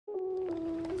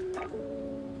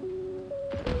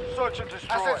Search and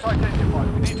destroy. Assets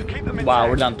identified. We need to keep them intact. Wow,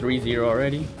 we're down 3-0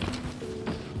 already.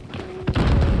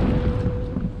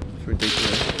 It's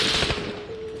ridiculous.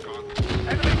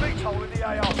 Enemy VTOL in the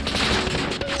AO.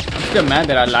 I'm still mad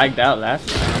that I lagged out last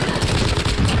time.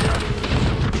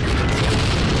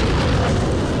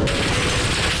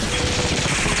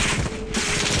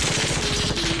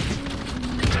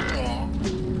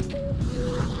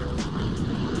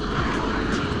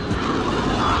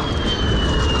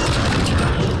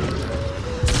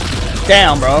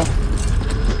 Damn, bro.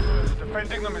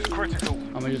 Defending them is critical.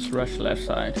 I'm gonna just rush left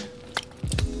side.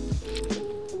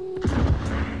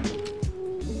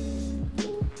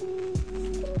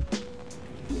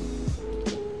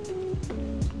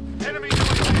 Enemy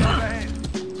UAV overhead.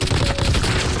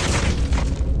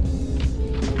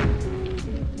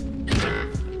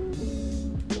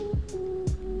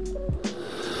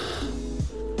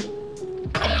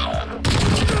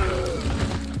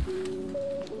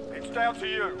 It's down to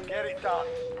you. Get it done.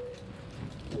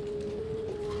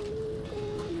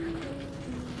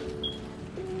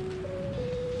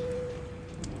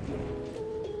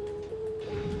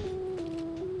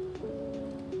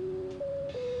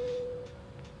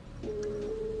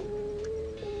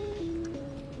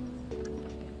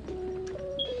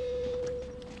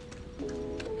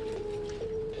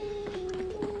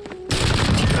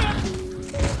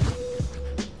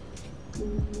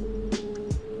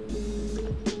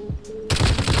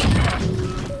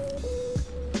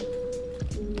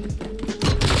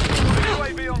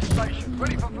 UAV on station,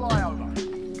 ready for flyover.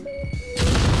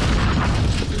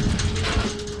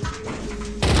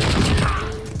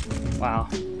 Wow.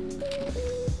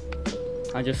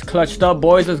 I just clutched up,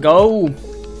 boys. Let's go. Fuse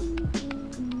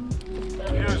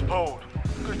pulled.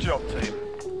 Good job, team.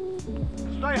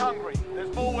 Stay hungry.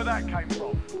 There's more where that came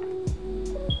from.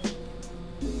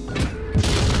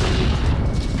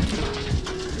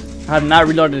 I have not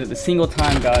reloaded it a single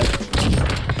time, guys.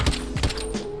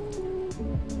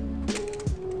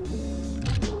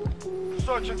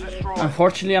 Search and destroy.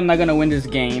 Unfortunately, I'm not gonna win this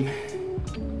game.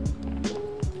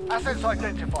 Assets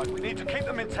identified. We need to keep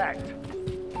them intact.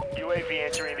 UAV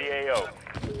entering the AO.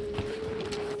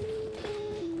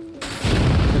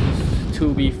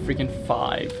 2v freaking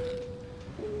 5.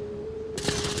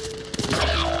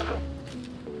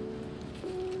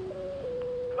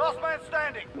 Last man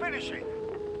standing. Finishing.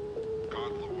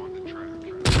 Godlow on the track.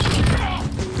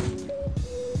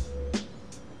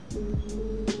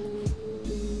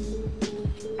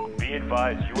 Be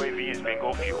advised, UAV is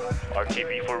bingo fuel.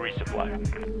 RTB for resupply.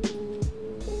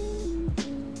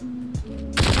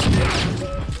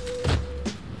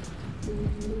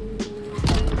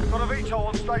 Got a VTOL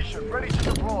on station. Ready to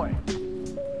deploy.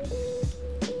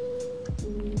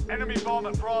 Enemy bomb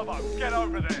at Bravo. Get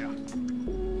over there.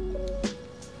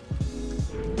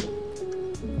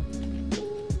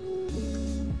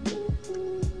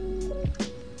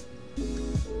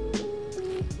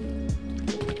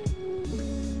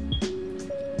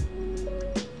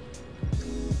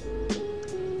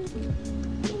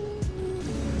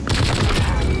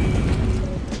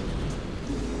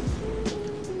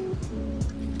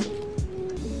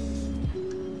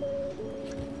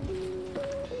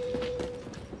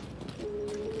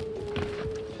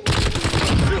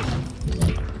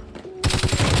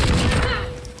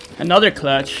 Another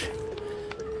clutch.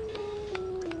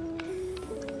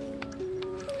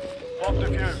 Bomb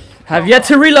defused. Have yet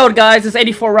to reload, guys. This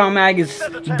 84 round mag is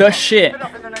the shit. Get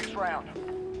up in the next round.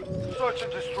 Search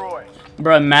and destroy.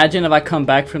 Bro, imagine if I come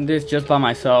back from this just by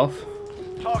myself.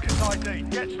 Target ID.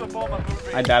 Get to the bomb and move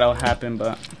in. I doubt it'll happen,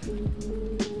 but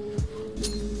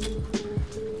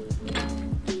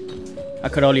I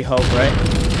could only hope, right?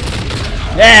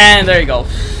 And there you go.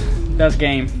 That's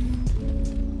game.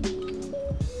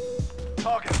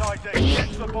 Target ID. Get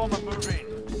to the bomb and move in.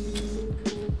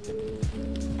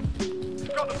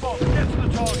 You've got the bomb. Get to the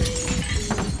target.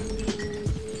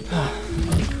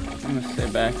 I'm gonna stay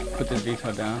back, put this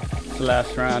VTOL down. It's the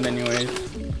last round anyways.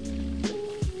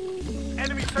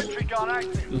 Enemy sentry gun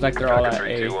active. Looks like they're all at A.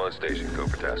 3-2 on station. Go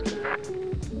for task.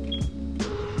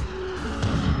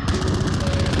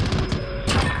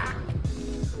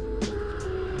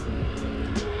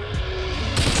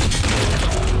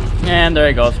 And there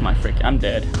he goes, my frick. I'm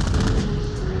dead. Learn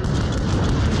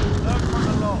from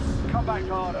the loss. Come back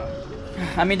harder.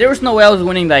 I mean, there was no way I was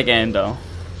winning that game, though.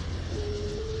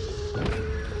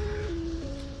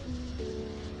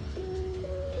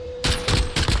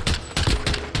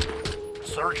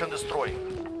 Search and destroy.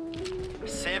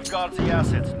 Safeguard the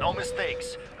assets. No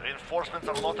mistakes. Reinforcements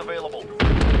are not available.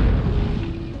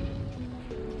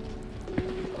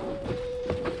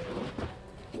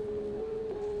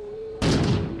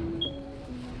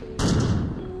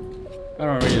 I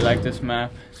don't really like this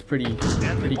map. It's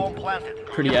Enemy bomb planted.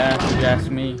 pretty ass, if you ask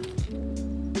me.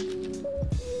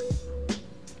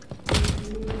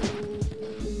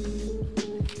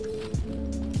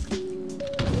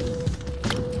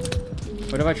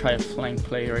 What if I try a flank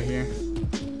play right here?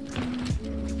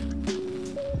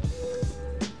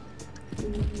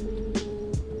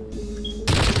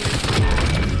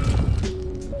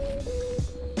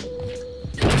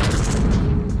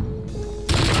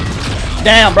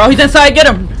 Damn, bro, he's inside. Get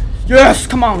him. Yes,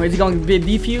 come on. Is he going to be a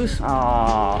defuse?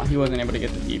 Ah, he wasn't able to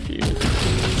get the defuse.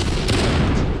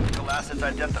 All assets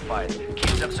identified.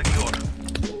 Keep them secure.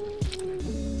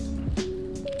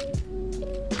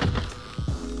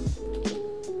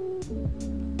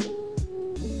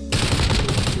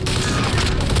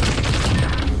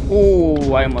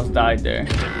 Oh, I almost died there.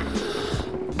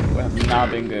 Would have not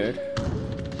been good.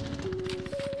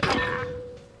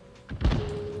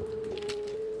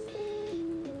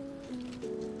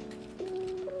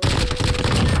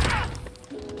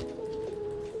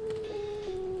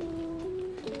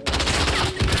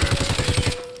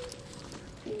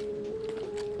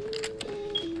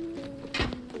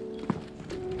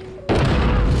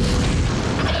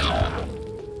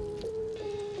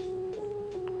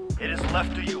 It is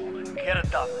left to you. Get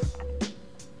it done.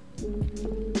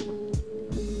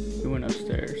 He went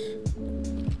upstairs.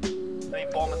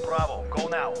 Main bomb at Bravo. Go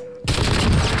now.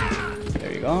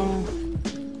 There you go.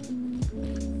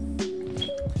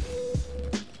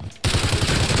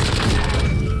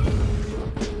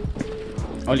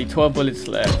 Only 12 bullets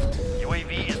left.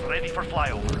 UAV is ready for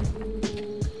flyover.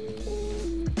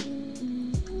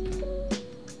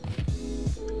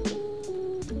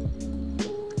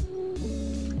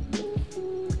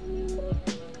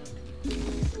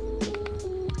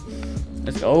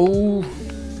 Let's go.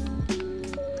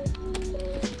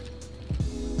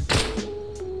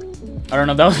 I don't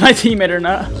know if that was my teammate or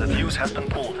not. The fuse has been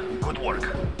pulled. Good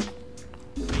work.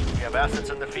 We have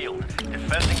assets in the field.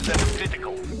 Defending them is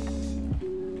critical.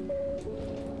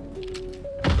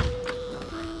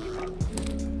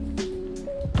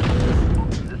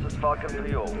 This is Falcon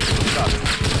 3-0. Copy.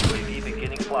 UAV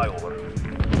beginning flyover.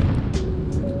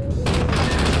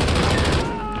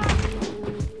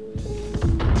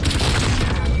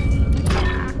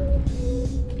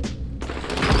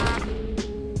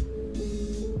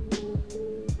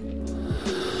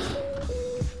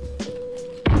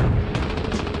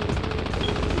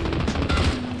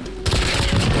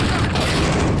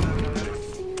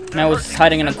 Man was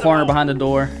hiding in a corner behind the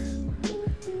door.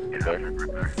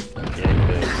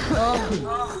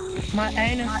 My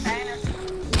anus.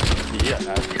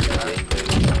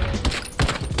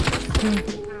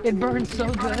 It burns so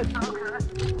good.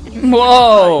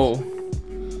 Whoa!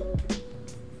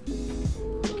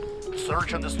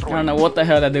 Search and destroy. I don't know what the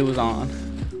hell that dude was on.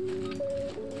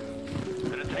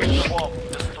 Take the bomb.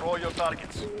 Destroy your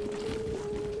targets.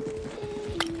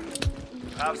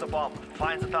 Have the bomb.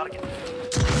 Find the target.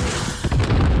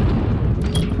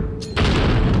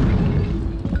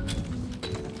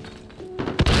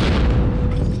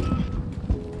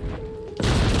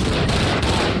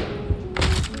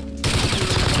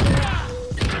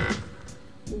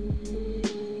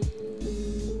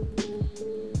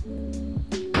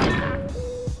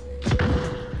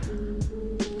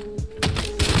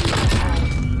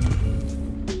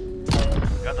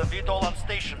 Got the VTOL on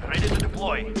station, ready to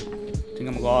deploy. I think I'm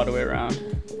gonna go all the way around.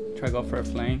 Try to go for a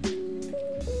flank.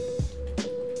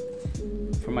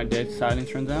 For my dead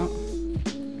silence runs out.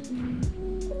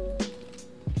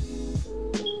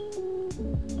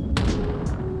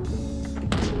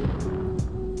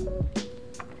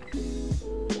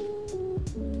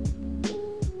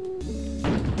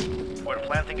 We're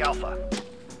planting Alpha.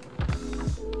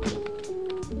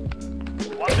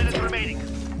 1 minute remaining.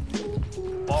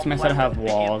 Bomb This man said I have planted.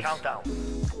 Begin walls. countdown.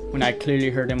 When I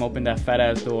clearly heard him open that fat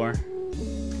ass door.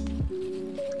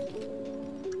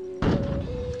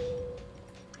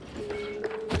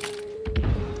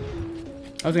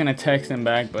 I was gonna text him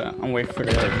back, but I'm waiting for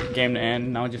the game to end.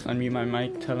 And I'll just unmute my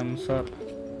mic, tell him what's up.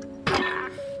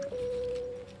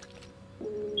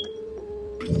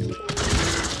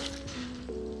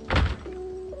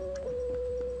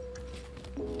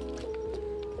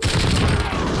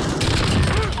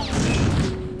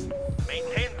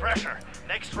 Maintain pressure.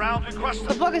 Next round requested.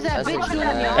 The fuck is that bitch doing in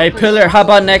the Hey office? Pillar, how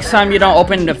about next time you don't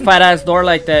open the fat ass door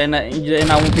like that and I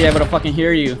won't be able to fucking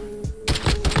hear you.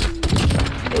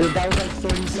 That was like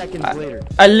 30 seconds later.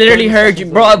 I literally heard you,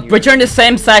 bro, but you're in the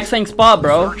same exact same spot,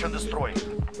 bro. Search and destroy.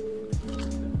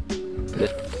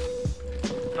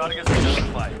 Targets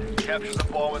identified. Capture the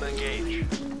bomb and engage.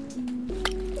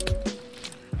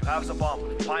 Have the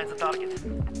bomb. Find the target.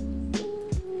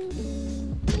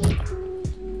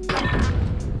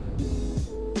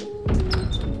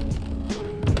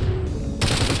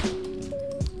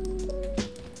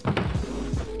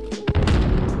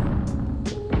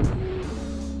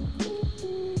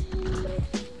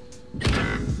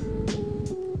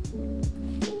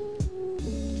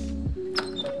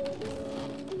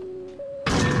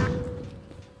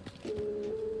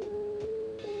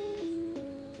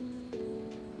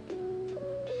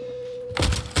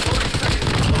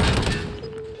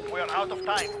 out of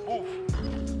time.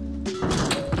 Move.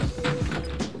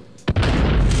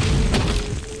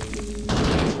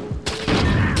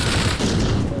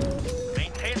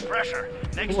 Maintain pressure.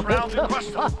 Next round in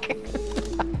Bristol.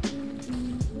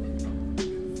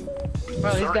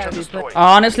 Bro, he's Search gotta and be destroy.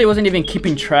 I honestly wasn't even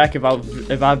keeping track if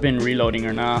I've been reloading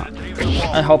or not. Retrieve the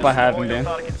bomb. I hope I Destroy haven't your been.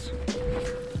 targets.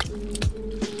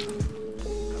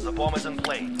 The bomb is in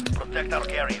play. Protect our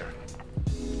carrier.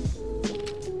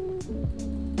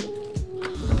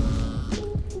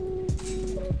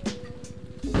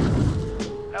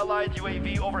 Allied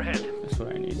UAV overhead. That's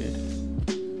what I needed.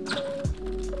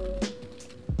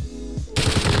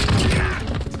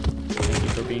 Thank you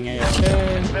for being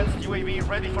AFK. Advanced UAV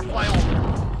ready for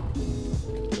flyover.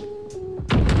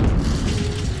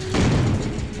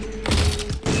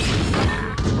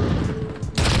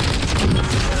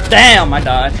 Damn, I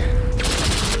died.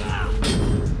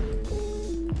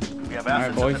 We have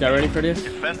Alright, assets boys, in y'all the ready field. for this?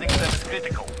 Defending them is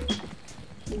critical.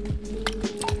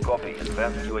 Copy.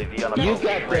 Advanced UAV on You approach.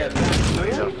 got that.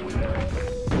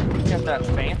 You got that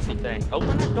fancy thing.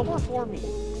 Open the door for me.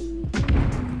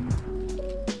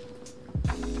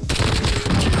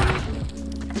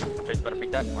 Chase better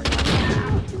beat that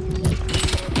part.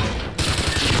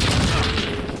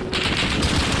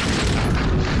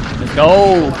 Let's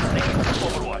go.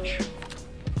 Overwatch.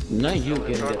 No, you can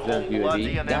Return get home that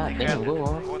bloody UAV. and God damn, empty-handed. go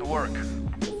on. Good work.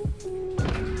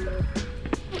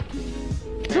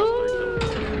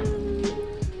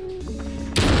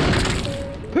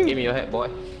 Give me your head, boy.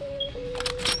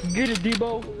 Get it,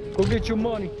 Debo. Go get your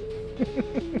money.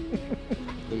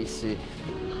 Let me see.